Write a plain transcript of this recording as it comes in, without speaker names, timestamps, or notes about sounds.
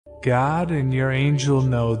God and your angel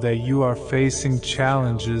know that you are facing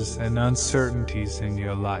challenges and uncertainties in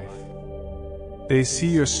your life. They see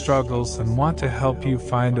your struggles and want to help you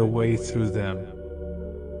find a way through them.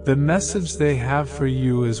 The message they have for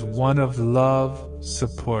you is one of love,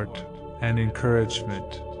 support, and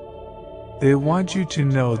encouragement. They want you to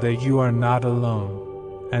know that you are not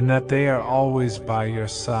alone, and that they are always by your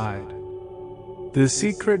side. The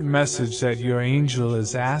secret message that your angel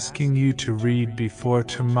is asking you to read before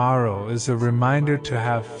tomorrow is a reminder to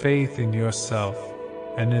have faith in yourself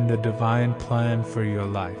and in the divine plan for your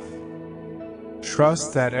life.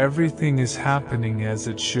 Trust that everything is happening as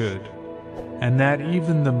it should, and that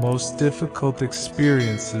even the most difficult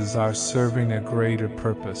experiences are serving a greater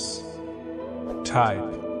purpose.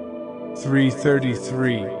 Type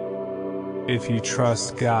 333. If you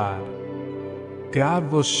trust God,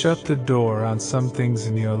 God will shut the door on some things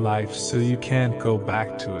in your life so you can't go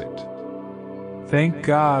back to it. Thank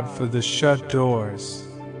God for the shut doors.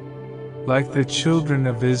 Like the children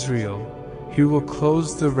of Israel, He will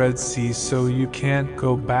close the Red Sea so you can't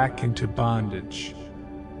go back into bondage.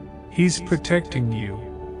 He's protecting you,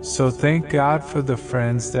 so thank God for the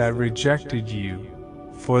friends that rejected you,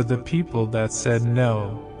 for the people that said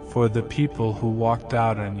no, for the people who walked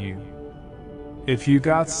out on you. If you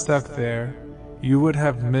got stuck there, you would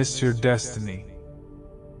have missed your destiny.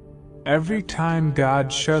 Every time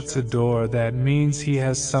God shuts a door, that means He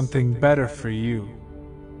has something better for you.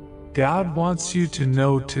 God wants you to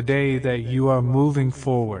know today that you are moving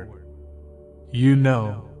forward. You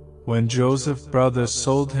know, when Joseph's brothers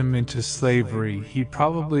sold him into slavery, he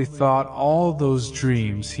probably thought all those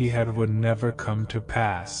dreams he had would never come to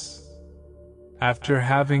pass. After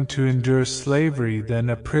having to endure slavery, then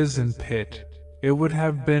a prison pit, it would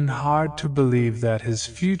have been hard to believe that his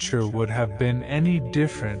future would have been any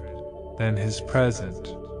different than his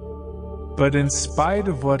present. But in spite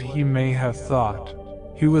of what he may have thought,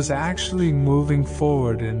 he was actually moving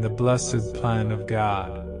forward in the blessed plan of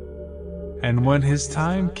God. And when his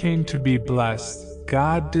time came to be blessed,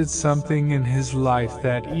 God did something in his life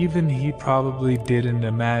that even he probably didn't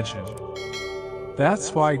imagine.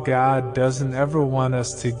 That's why God doesn't ever want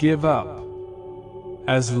us to give up.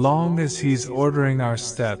 As long as He's ordering our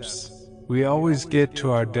steps, we always get to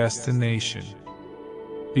our destination.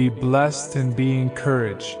 Be blessed and be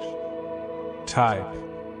encouraged. Type,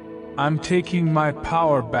 I'm taking my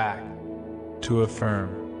power back, to affirm.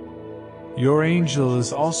 Your angel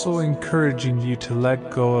is also encouraging you to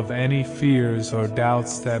let go of any fears or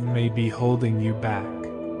doubts that may be holding you back.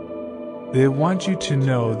 They want you to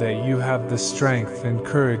know that you have the strength and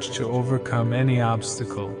courage to overcome any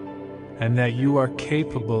obstacle, and that you are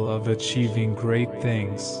capable of achieving great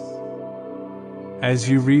things. As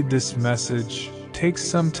you read this message, take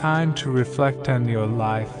some time to reflect on your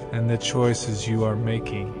life and the choices you are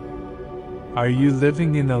making. Are you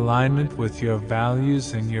living in alignment with your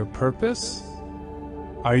values and your purpose?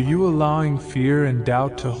 Are you allowing fear and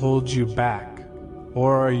doubt to hold you back,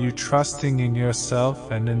 or are you trusting in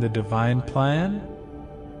yourself and in the divine plan?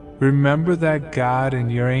 Remember that God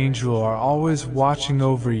and your angel are always watching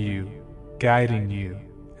over you, guiding you,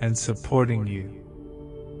 and supporting you.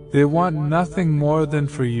 They want nothing more than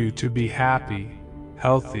for you to be happy,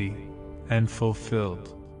 healthy, and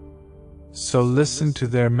fulfilled. So listen to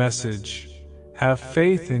their message, have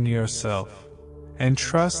faith in yourself, and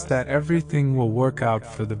trust that everything will work out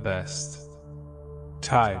for the best.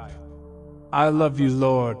 Type, I love you,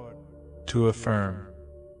 Lord, to affirm.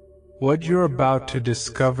 What you're about to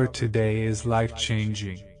discover today is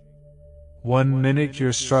life-changing. 1 minute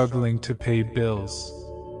you're struggling to pay bills,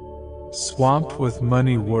 swamped with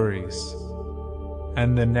money worries,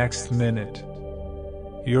 and the next minute,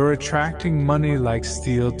 you're attracting money like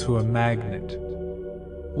steel to a magnet.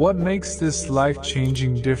 What makes this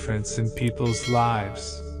life-changing difference in people's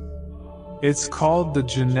lives? It's called the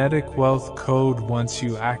genetic wealth code. Once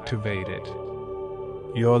you activate it,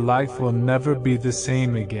 your life will never be the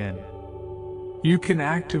same again. You can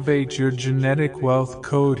activate your genetic wealth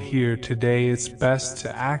code here today. It's best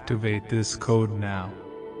to activate this code now.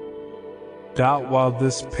 While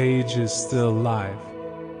this page is still live,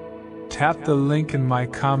 tap the link in my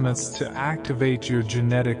comments to activate your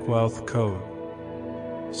genetic wealth code.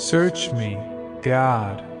 Search me,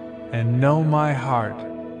 God, and know my heart.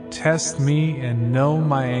 Test me and know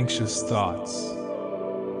my anxious thoughts.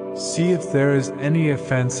 See if there is any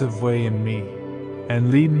offensive way in me,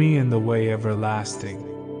 and lead me in the way everlasting.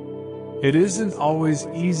 It isn't always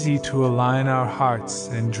easy to align our hearts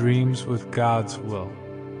and dreams with God's will.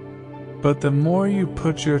 But the more you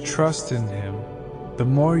put your trust in Him, the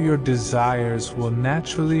more your desires will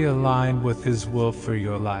naturally align with His will for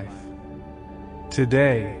your life.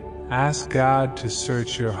 Today, ask God to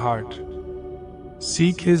search your heart.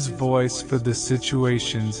 Seek His voice for the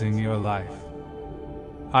situations in your life.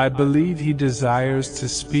 I believe He desires to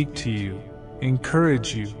speak to you,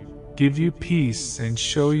 encourage you, give you peace, and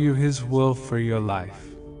show you His will for your life.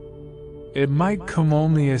 It might come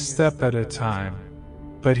only a step at a time,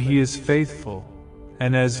 but He is faithful,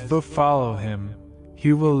 and as you follow Him,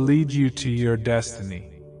 He will lead you to your destiny.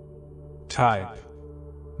 Type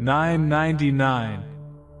 999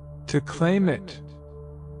 to claim it.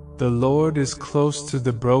 The Lord is close to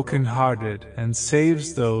the brokenhearted and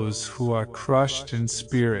saves those who are crushed in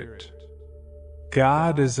spirit.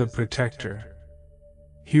 God is a protector.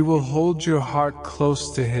 He will hold your heart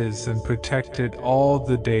close to His and protect it all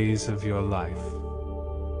the days of your life.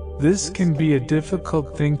 This can be a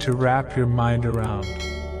difficult thing to wrap your mind around,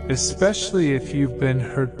 especially if you've been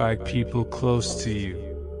hurt by people close to you.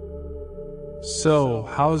 So,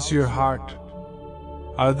 how's your heart?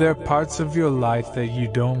 Are there parts of your life that you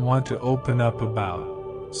don't want to open up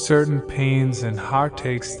about? Certain pains and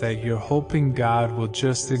heartaches that you're hoping God will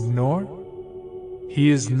just ignore?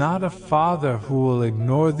 He is not a father who will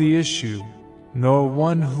ignore the issue, nor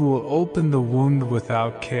one who will open the wound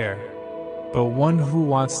without care, but one who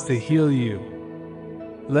wants to heal you.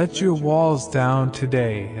 Let your walls down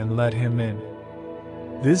today and let Him in.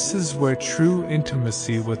 This is where true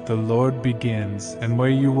intimacy with the Lord begins, and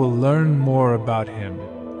where you will learn more about Him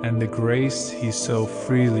and the grace He so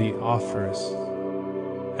freely offers.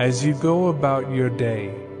 As you go about your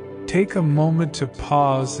day, take a moment to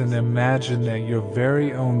pause and imagine that your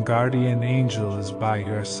very own guardian angel is by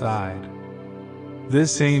your side.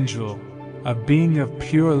 This angel, a being of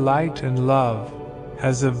pure light and love,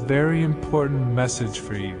 has a very important message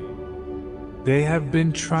for you. They have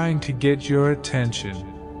been trying to get your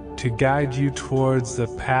attention, to guide you towards the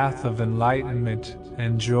path of enlightenment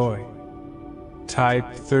and joy. Type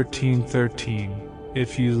 1313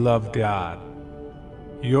 if you love God.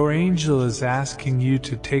 Your angel is asking you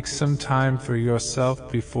to take some time for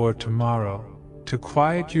yourself before tomorrow, to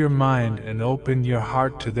quiet your mind and open your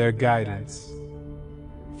heart to their guidance.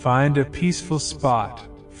 Find a peaceful spot,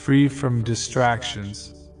 free from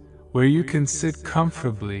distractions, where you can sit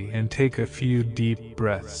comfortably and take a few deep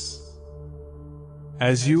breaths.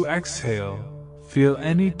 As you exhale, feel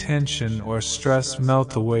any tension or stress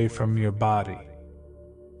melt away from your body.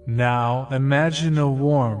 Now imagine a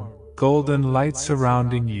warm, golden light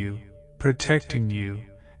surrounding you, protecting you,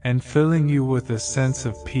 and filling you with a sense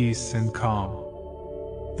of peace and calm.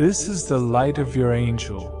 This is the light of your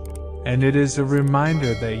angel, and it is a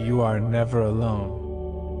reminder that you are never alone.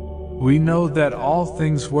 We know that all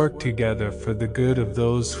things work together for the good of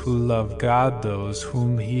those who love God, those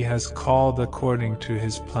whom He has called according to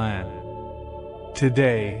His plan.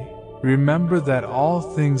 Today, remember that all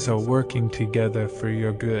things are working together for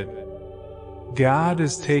your good. God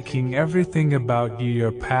is taking everything about you,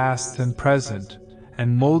 your past and present,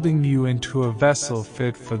 and molding you into a vessel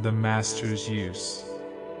fit for the Master's use.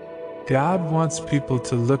 God wants people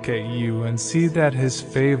to look at you and see that His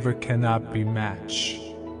favor cannot be matched.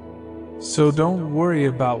 So don't worry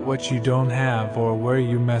about what you don't have or where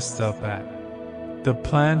you messed up at. The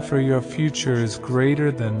plan for your future is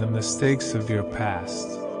greater than the mistakes of your past.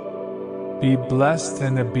 Be blessed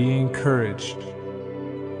and be encouraged.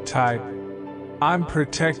 Type, I'm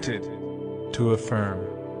protected, to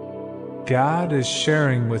affirm. God is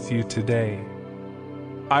sharing with you today.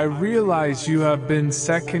 I realize you have been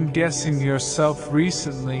second-guessing yourself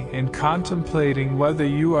recently and contemplating whether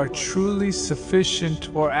you are truly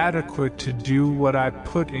sufficient or adequate to do what I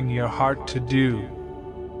put in your heart to do.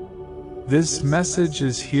 This message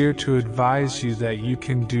is here to advise you that you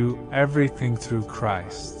can do everything through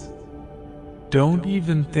Christ. Don't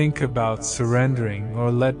even think about surrendering or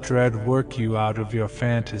let dread work you out of your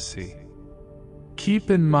fantasy. Keep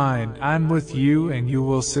in mind, I'm with you and you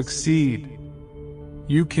will succeed.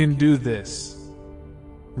 You can do this.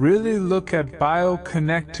 Really look at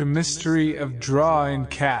Connect to mystery of draw and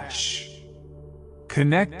cash.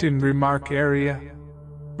 Connect in remark area.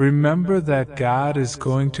 Remember that God is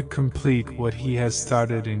going to complete what He has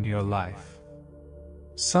started in your life.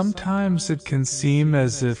 Sometimes it can seem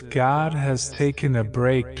as if God has taken a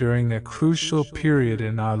break during a crucial period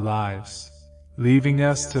in our lives, leaving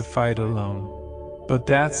us to fight alone. But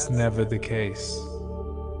that's never the case.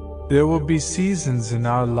 There will be seasons in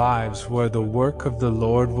our lives where the work of the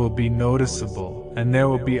Lord will be noticeable, and there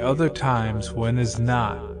will be other times when it is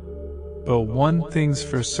not. But one thing's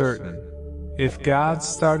for certain. If God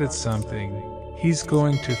started something, He's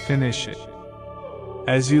going to finish it.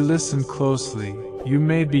 As you listen closely, you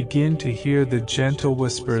may begin to hear the gentle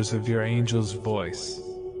whispers of your angel's voice.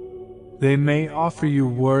 They may offer you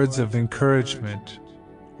words of encouragement,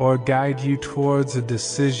 or guide you towards a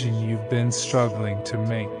decision you've been struggling to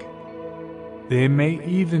make. They may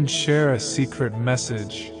even share a secret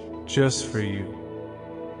message just for you.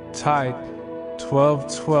 Type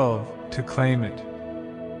 1212 to claim it.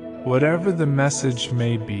 Whatever the message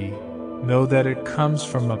may be, know that it comes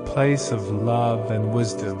from a place of love and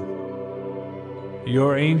wisdom.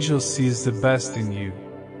 Your angel sees the best in you,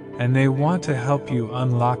 and they want to help you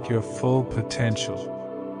unlock your full potential.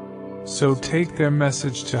 So take their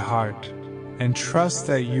message to heart, and trust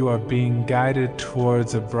that you are being guided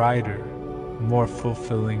towards a brighter, more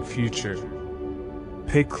fulfilling future.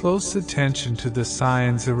 Pay close attention to the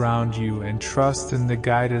signs around you and trust in the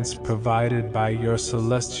guidance provided by your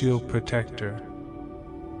celestial protector.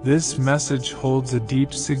 This message holds a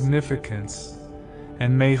deep significance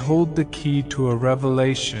and may hold the key to a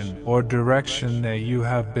revelation or direction that you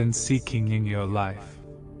have been seeking in your life.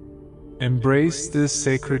 Embrace this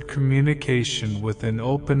sacred communication with an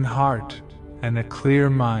open heart and a clear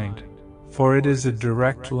mind, for it is a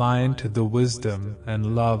direct line to the wisdom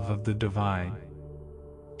and love of the divine.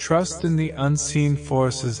 Trust in the unseen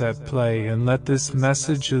forces at play and let this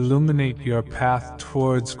message illuminate your path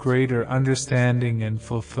towards greater understanding and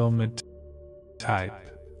fulfillment. Type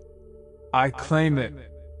I claim it.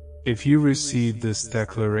 If you receive this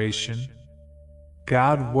declaration,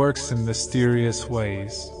 God works in mysterious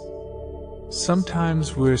ways.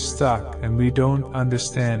 Sometimes we're stuck and we don't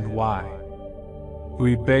understand why.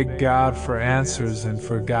 We beg God for answers and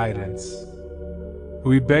for guidance.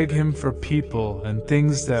 We beg Him for people and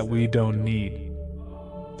things that we don't need.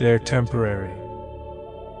 They're temporary.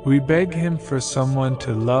 We beg Him for someone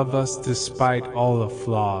to love us despite all the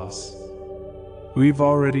flaws. We've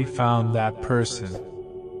already found that person.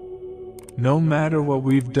 No matter what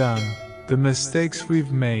we've done, the mistakes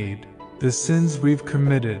we've made, the sins we've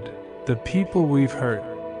committed, the people we've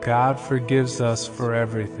hurt, God forgives us for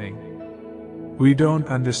everything. We don't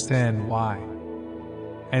understand why.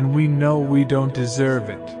 And we know we don't deserve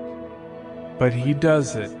it. But He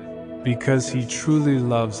does it, because He truly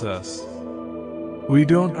loves us. We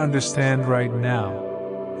don't understand right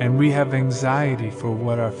now, and we have anxiety for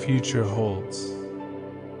what our future holds.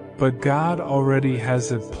 But God already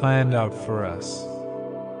has it planned out for us.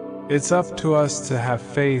 It's up to us to have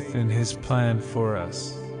faith in His plan for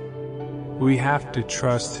us. We have to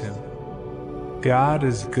trust Him. God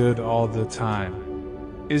is good all the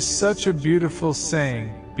time. It's such a beautiful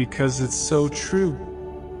saying, because it's so true.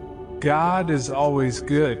 God is always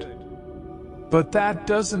good. But that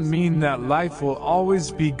doesn't mean that life will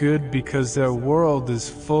always be good, because their world is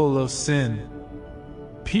full of sin.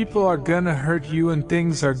 People are gonna hurt you and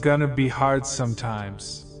things are gonna be hard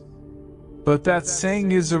sometimes. But that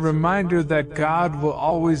saying is a reminder that God will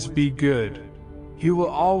always be good. He will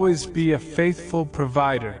always be a faithful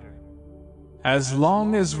provider. As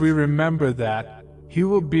long as we remember that, He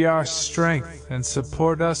will be our strength and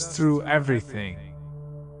support us through everything.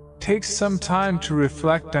 Take some time to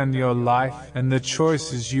reflect on your life and the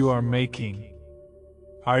choices you are making.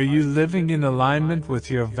 Are you living in alignment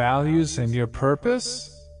with your values and your purpose?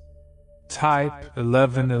 Type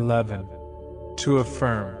 1111 to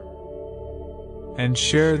affirm. And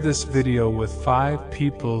share this video with 5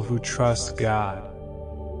 people who trust God.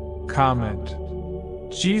 Comment: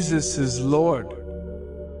 Jesus is Lord.